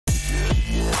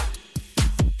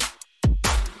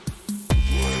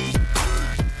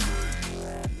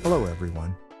Hello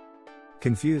everyone.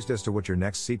 Confused as to what your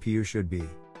next CPU should be?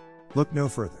 Look no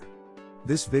further.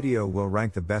 This video will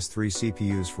rank the best 3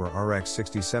 CPUs for RX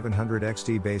 6700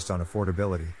 XT based on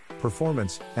affordability,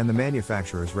 performance, and the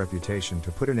manufacturer's reputation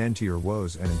to put an end to your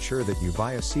woes and ensure that you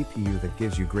buy a CPU that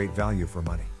gives you great value for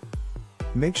money.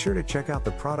 Make sure to check out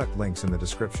the product links in the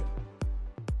description.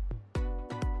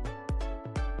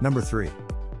 Number 3.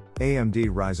 AMD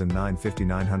Ryzen 9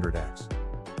 5900X.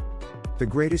 The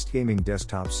greatest gaming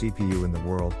desktop CPU in the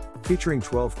world, featuring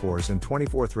 12 cores and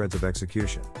 24 threads of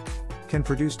execution. Can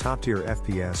produce top-tier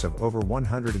FPS of over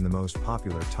 100 in the most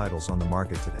popular titles on the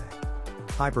market today.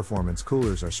 High-performance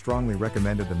coolers are strongly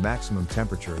recommended. The maximum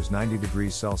temperature is 90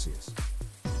 degrees Celsius.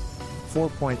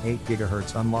 4.8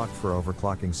 GHz unlocked for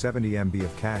overclocking, 70 MB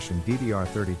of cache and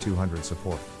DDR3200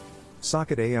 support.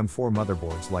 Socket AM4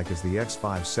 motherboards like as the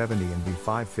X570 and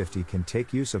V550 can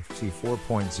take use of T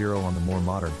 4.0 on the more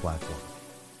modern platform.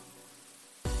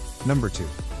 Number 2.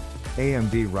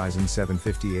 AMD Ryzen 7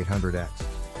 5800X.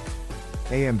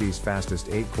 AMD's fastest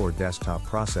 8-core desktop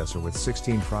processor with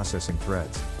 16 processing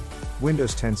threads.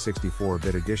 Windows 10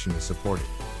 64-bit edition is supported.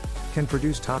 Can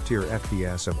produce top-tier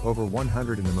FPS of over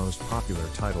 100 in the most popular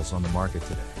titles on the market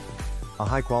today. A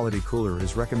high-quality cooler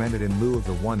is recommended in lieu of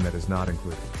the one that is not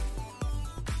included.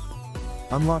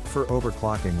 Unlocked for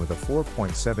overclocking with a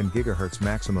 4.7 GHz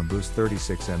maximum boost,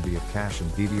 36 MB of cache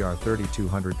and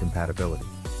DDR3200 compatibility.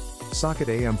 Socket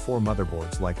AM4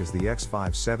 motherboards like as the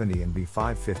X570 and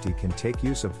V550 can take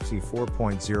use of T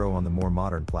 4.0 on the more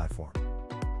modern platform.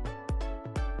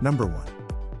 Number 1.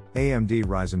 AMD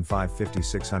Ryzen 5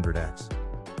 5600X.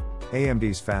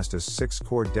 AMD's fastest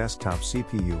 6-core desktop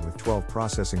CPU with 12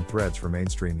 processing threads for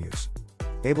mainstream use.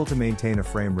 Able to maintain a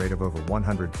frame rate of over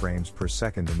 100 frames per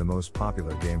second in the most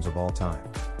popular games of all time.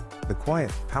 The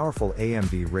quiet, powerful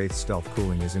AMD Wraith stealth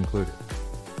cooling is included.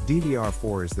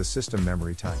 DDR4 is the system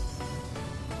memory type.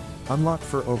 Unlocked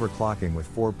for overclocking with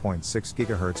 4.6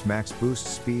 GHz max boost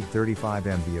speed, 35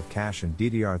 MB of cache and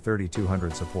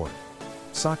DDR3200 support.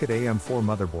 Socket AM4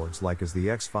 motherboards like as the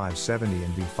X570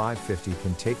 and V550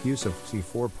 can take use of T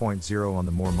 4.0 on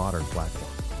the more modern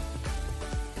platform.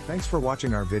 Thanks for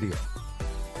watching our video.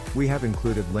 We have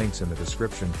included links in the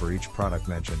description for each product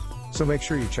mentioned, so make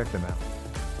sure you check them out.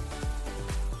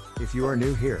 If you are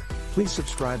new here, please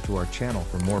subscribe to our channel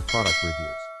for more product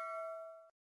reviews.